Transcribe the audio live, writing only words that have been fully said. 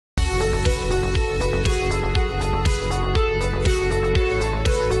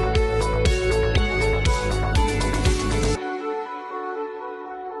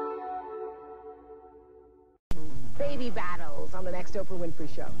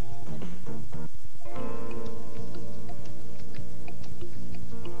show.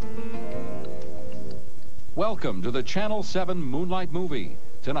 Welcome to the Channel 7 Moonlight Movie.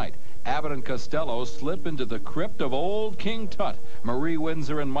 Tonight, Abbott and Costello slip into the crypt of old King Tut. Marie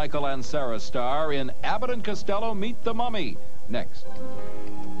Windsor and Michael Ansara star in Abbott and Costello Meet the Mummy. Next.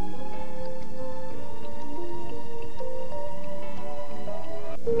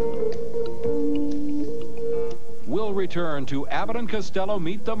 We'll return to Abbott and Costello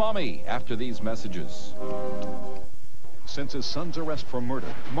Meet the Mummy after these messages. Since his son's arrest for murder,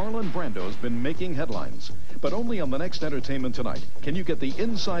 Marlon Brando's been making headlines. But only on the next Entertainment Tonight can you get the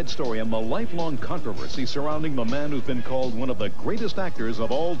inside story and the lifelong controversy surrounding the man who's been called one of the greatest actors of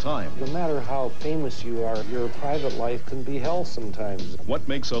all time. No matter how famous you are, your private life can be hell sometimes. What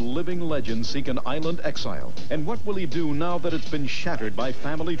makes a living legend seek an island exile? And what will he do now that it's been shattered by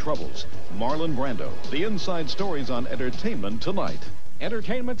family troubles? Marlon Brando, the inside stories on Entertainment Tonight.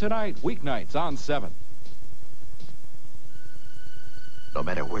 Entertainment Tonight, weeknights on 7. No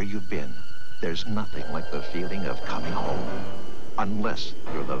matter where you've been, there's nothing like the feeling of coming home. Unless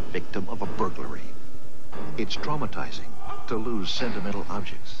you're the victim of a burglary. It's traumatizing to lose sentimental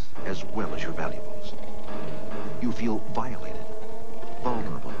objects as well as your valuables. You feel violated,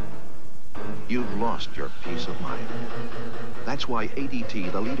 vulnerable. You've lost your peace of mind. That's why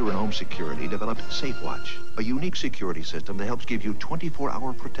ADT, the leader in home security, developed SafeWatch, a unique security system that helps give you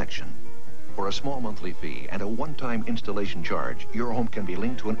 24-hour protection. For a small monthly fee and a one-time installation charge, your home can be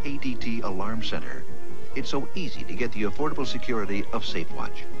linked to an ADT alarm center. It's so easy to get the affordable security of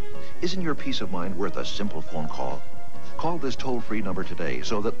SafeWatch. Isn't your peace of mind worth a simple phone call? Call this toll-free number today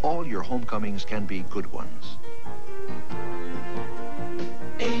so that all your homecomings can be good ones.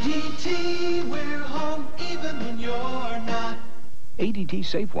 ADT, we're home even when you're not. ADT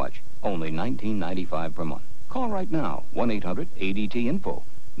SafeWatch, only $19.95 per month. Call right now, 1-800-ADT-INFO.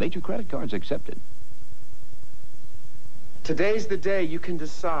 Major credit cards accepted. Today's the day you can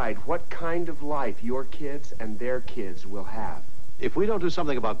decide what kind of life your kids and their kids will have. If we don't do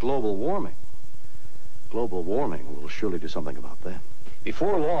something about global warming will surely do something about them.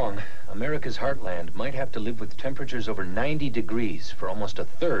 Before long, America's heartland might have to live with temperatures over 90 degrees for almost a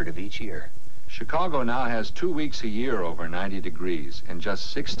third of each year. Chicago now has 2 weeks a year over 90 degrees. In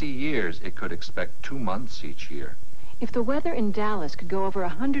just 60 years, it could expect 2 months each year. If the weather in Dallas could go over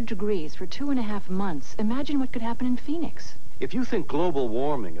 100 degrees for 2.5 months, imagine what could happen in Phoenix. If you think global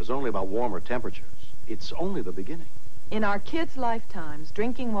warming is only about warmer temperatures, it's only the beginning. In our kids' lifetimes,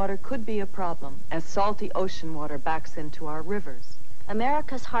 drinking water could be a problem as salty ocean water backs into our rivers.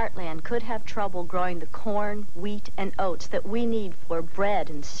 America's heartland could have trouble growing the corn, wheat, and oats that we need for bread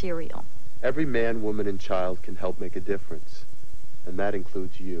and cereal. Every man, woman, and child can help make a difference, and that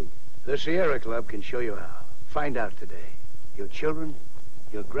includes you. The Sierra Club can show you how. Find out today. Your children,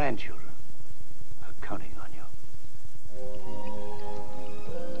 your grandchildren are counting on you.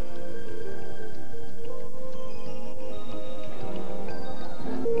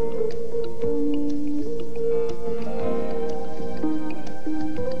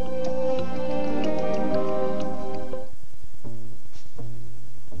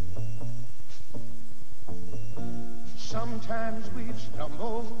 Sometimes we've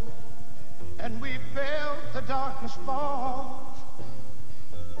stumbled and we felt the darkness fall.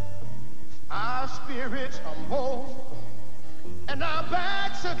 Our spirits humble and our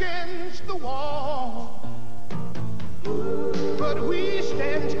backs against the wall. But we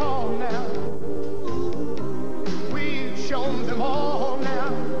stand tall now. We've shown them all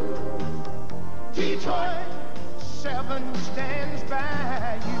now. Detroit 7 stands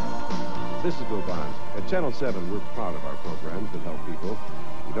by you. This is Bill Bonds. At Channel 7, we're proud of our programs that help people.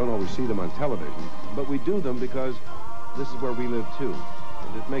 We don't always see them on television, but we do them because this is where we live too.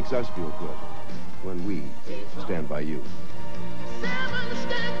 And it makes us feel good when we stand by you. 7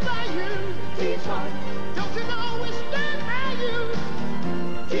 stands by you, Detroit. Don't you know we stand by you,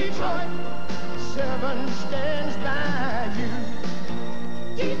 Detroit? 7 stands by you,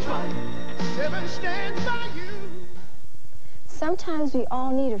 Detroit. 7 stands by you. Sometimes we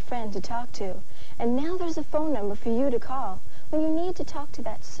all need a friend to talk to, and now there's a phone number for you to call when you need to talk to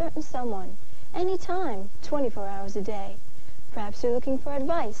that certain someone, anytime, 24 hours a day. Perhaps you're looking for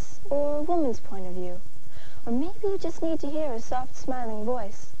advice or a woman's point of view. Or maybe you just need to hear a soft, smiling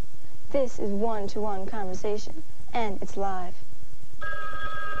voice. This is one-to-one conversation, and it's live.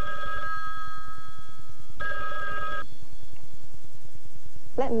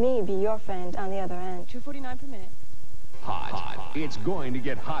 Let me be your friend on the other end. $2.49 per minute. Hot. It's going to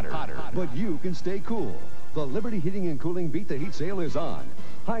get hotter, but you can stay cool. The Liberty Heating and Cooling Beat the Heat sale is on.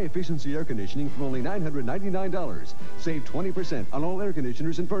 High-efficiency air conditioning for only $999. Save 20% on all air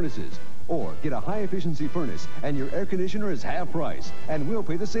conditioners and furnaces. Or get a high-efficiency furnace and your air conditioner is half price. And we'll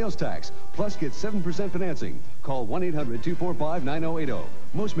pay the sales tax. Plus get 7% financing. Call 1-800-245-9080.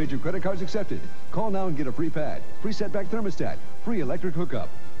 Most major credit cards accepted. Call now and get a free pad, free setback thermostat, free electric hookup.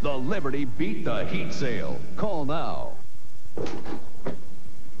 The Liberty Beat the Heat sale. Call now.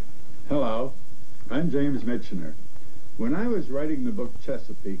 Hello, I'm James Michener. When I was writing the book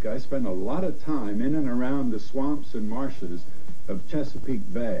Chesapeake, I spent a lot of time in and around the swamps and marshes of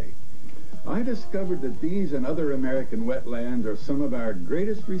Chesapeake Bay. I discovered that these and other American wetlands are some of our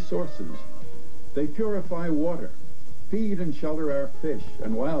greatest resources. They purify water, feed and shelter our fish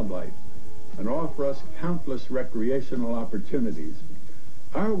and wildlife, and offer us countless recreational opportunities.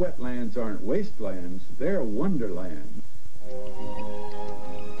 Our wetlands aren't wastelands, they're wonderlands.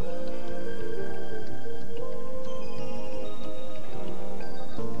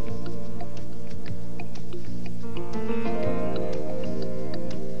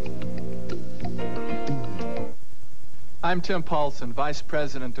 I'm Tim Paulson, Vice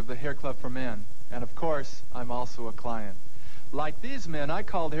President of the Hair Club for Men, and of course, I'm also a client. Like these men, I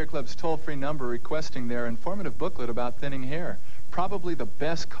called Hair Club's toll-free number requesting their informative booklet about thinning hair. Probably the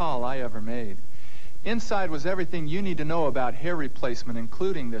best call I ever made. Inside was everything you need to know about hair replacement,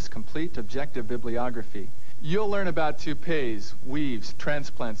 including this complete objective bibliography. You'll learn about toupees, weaves,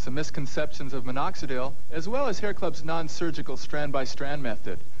 transplants, the misconceptions of minoxidil, as well as Hair Club's non-surgical strand-by-strand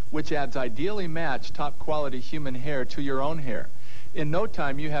method, which adds ideally matched top-quality human hair to your own hair. In no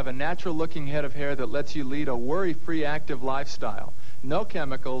time, you have a natural-looking head of hair that lets you lead a worry-free, active lifestyle. No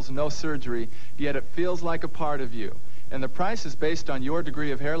chemicals, no surgery, yet it feels like a part of you. And the price is based on your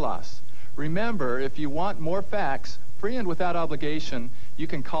degree of hair loss. Remember, if you want more facts, free and without obligation, you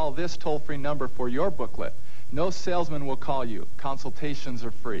can call this toll-free number for your booklet. No salesman will call you. Consultations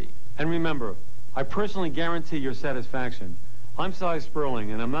are free. And remember, I personally guarantee your satisfaction. I'm Cy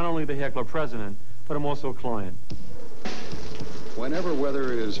Sperling, and I'm not only the Hair Club president, but I'm also a client. Whenever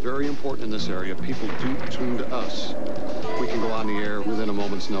weather is very important in this area, people do tune to us. We can go on the air within a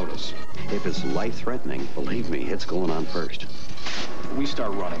moment's notice. If it's life-threatening, believe me, it's going on first. We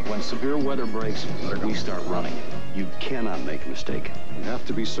start running. When severe weather breaks, we start running. You cannot make a mistake. You have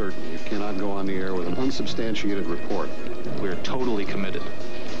to be certain. You cannot go on the air with an unsubstantiated report. We're totally committed,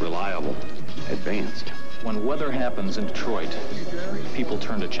 reliable, advanced. When weather happens in Detroit, people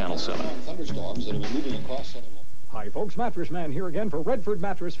turn to Channel 7. Thunderstorms that have been moving across southern. Hi, folks. Mattress Man here again for Redford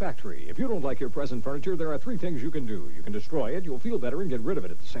Mattress Factory. If you don't like your present furniture, there are 3 things you can do. You can destroy it, you'll feel better, and get rid of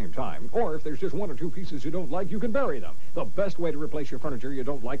it at the same time. Or if there's just 1 or 2 pieces you don't like, you can bury them. The best way to replace your furniture you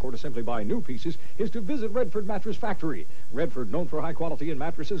don't like or to simply buy new pieces is to visit Redford Mattress Factory. Redford, known for high quality in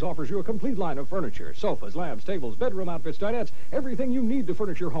mattresses, offers you a complete line of furniture. Sofas, lamps, tables, bedroom outfits, dinettes, everything you need to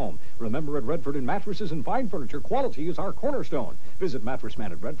furnish your home. Remember, at Redford, in mattresses and fine furniture, quality is our cornerstone. Visit Mattress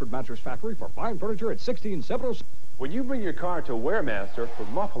Man at Redford Mattress Factory for fine furniture at 16707. When you bring your car to Wearmaster for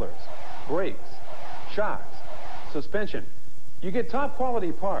mufflers, brakes, shocks, suspension, you get top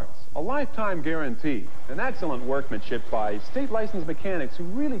quality parts, a lifetime guarantee, and excellent workmanship by state licensed mechanics who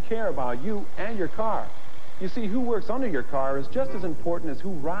really care about you and your car. You see, who works under your car is just as important as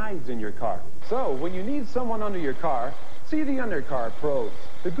who rides in your car. So, when you need someone under your car, see the undercar pros,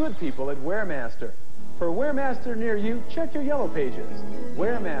 the good people at Wearmaster. For Wearmaster near you, check your yellow pages.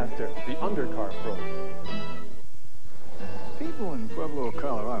 Wearmaster, the undercar pros. People in Pueblo,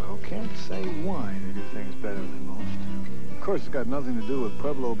 Colorado can't say why they do things better than most. Of course, it's got nothing to do with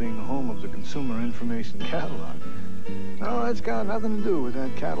Pueblo being the home of the Consumer Information Catalog. No, it's got nothing to do with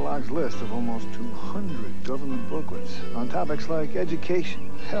that catalog's list of almost 200 government booklets on topics like education,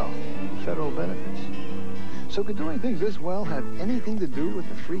 health, and federal benefits. So could doing things this well have anything to do with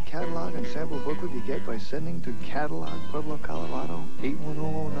the free catalog and sample booklet you get by sending to Catalog, Pueblo, Colorado,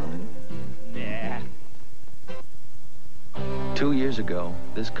 81009? Yeah. 2 years ago,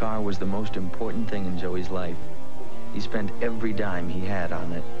 this car was the most important thing in Joey's life. He spent every dime he had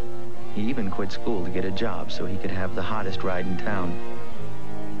on it. He even quit school to get a job so he could have the hottest ride in town.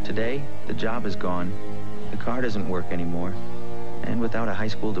 Today, the job is gone, the car doesn't work anymore, and without a high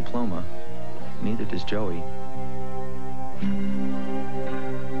school diploma, neither does Joey.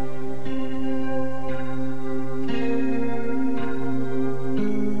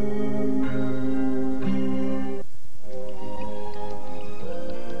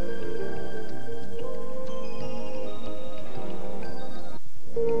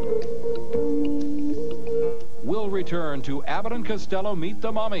 Return to Abbott and Costello Meet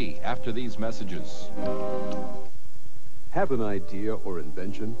the Mummy after these messages. Have an idea or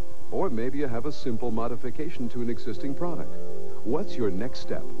invention? Or maybe you have a simple modification to an existing product. What's your next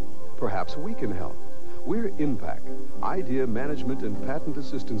step? Perhaps we can help. We're Impact, Idea Management and Patent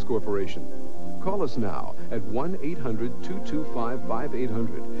Assistance Corporation. Call us now at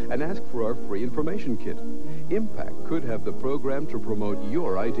 1-800-225-5800 and ask for our free information kit. Impact could have the program to promote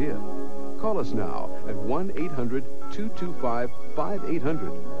your idea. Call us now at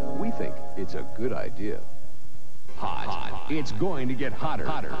 1-800-225-5800. We think it's a good idea. Hot. It's going to get hotter.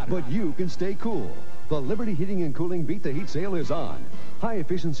 But you can stay cool. The Liberty Heating and Cooling Beat the Heat sale is on.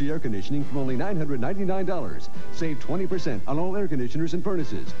 High-efficiency air conditioning for only $999. Save 20% on all air conditioners and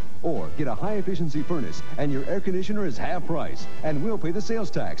furnaces. Or get a high-efficiency furnace and your air conditioner is half price. And we'll pay the sales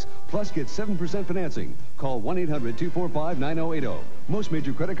tax. Plus get 7% financing. Call 1-800-245-9080. Most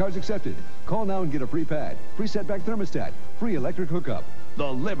major credit cards accepted. Call now and get a free pad, free setback thermostat, free electric hookup.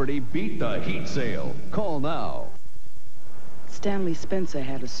 The Liberty Beat the Heat sale. Call now. Stanley Spencer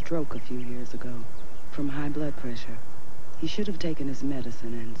had a stroke a few years ago from high blood pressure. He should have taken his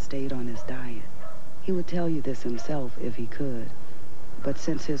medicine and stayed on his diet. He would tell you this himself if he could. But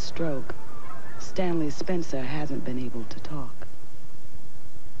since his stroke, Stanley Spencer hasn't been able to talk.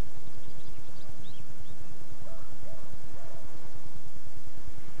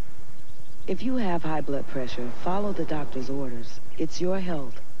 If you have high blood pressure, follow the doctor's orders. It's your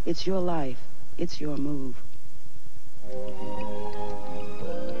health. It's your life. It's your move.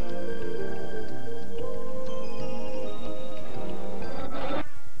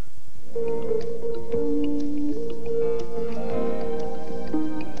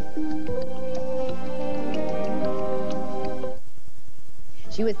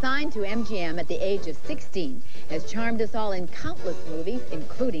 She was signed to MGM at the age of 16, has charmed us all in countless movies,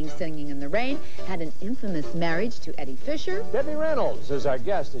 including Singing in the Rain, had an infamous marriage to Eddie Fisher. Debbie Reynolds is our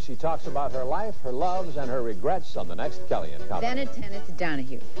guest as she talks about her life, her loves, and her regrets on the next Kelly and Company. Then Tennis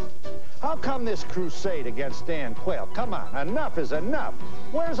Donahue. How come this crusade against Dan Quayle? Come on, enough is enough.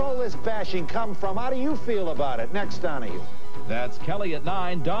 Where's all this bashing come from? How do you feel about it? Next, Donahue. That's Kelly at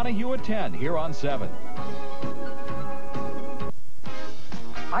 9, Donahue at 10, here on 7.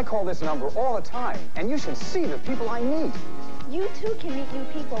 I call this number all the time, and you should see the people I meet. You, too, can meet new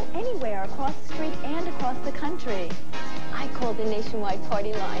people anywhere across the street and across the country. I called the nationwide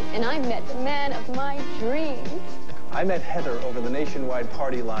party line, and I met the man of my dreams. I met Heather over the nationwide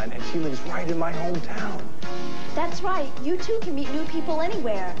party line, and she lives right in my hometown. That's right. You, too, can meet new people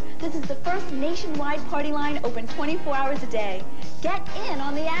anywhere. This is the first nationwide party line open 24 hours a day. Get in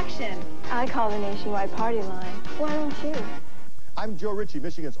on the action. I call the nationwide party line. Why don't you? I'm Joe Ritchie,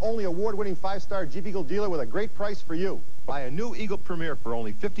 Michigan's only award-winning 5-star Jeep Eagle dealer with a great price for you. Buy a new Eagle Premier for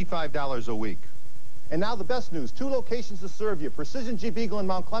only $55 a week. And now the best news, 2 locations to serve you. Precision Jeep Eagle in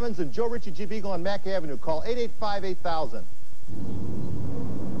Mount Clemens and Joe Ritchie Jeep Eagle on Mack Avenue. Call 885-8000.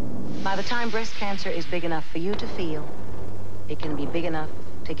 By the time breast cancer is big enough for you to feel, it can be big enough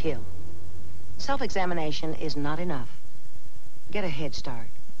to kill. Self-examination is not enough. Get a head start.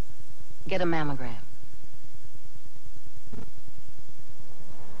 Get a mammogram.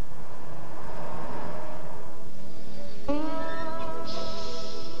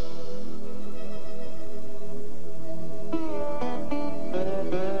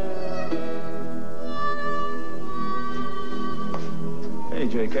 Hey,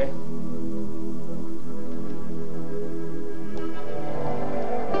 J.K.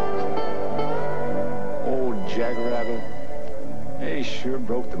 Old Jackrabbit. They sure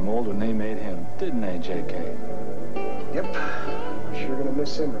broke the mold when they made him, didn't they, J.K.? Yep. I'm sure gonna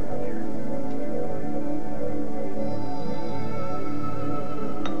miss him around here.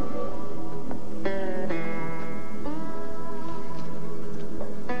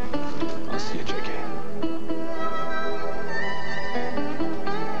 I'll see you, J.K.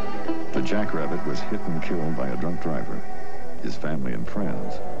 The Jackrabbit was hit and killed by a drunk driver. His family and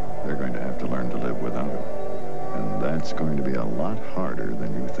friends, they're going to have to learn to live without him. And that's going to be a lot harder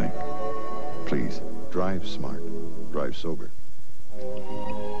than you think. Please, drive smart. Drive sober.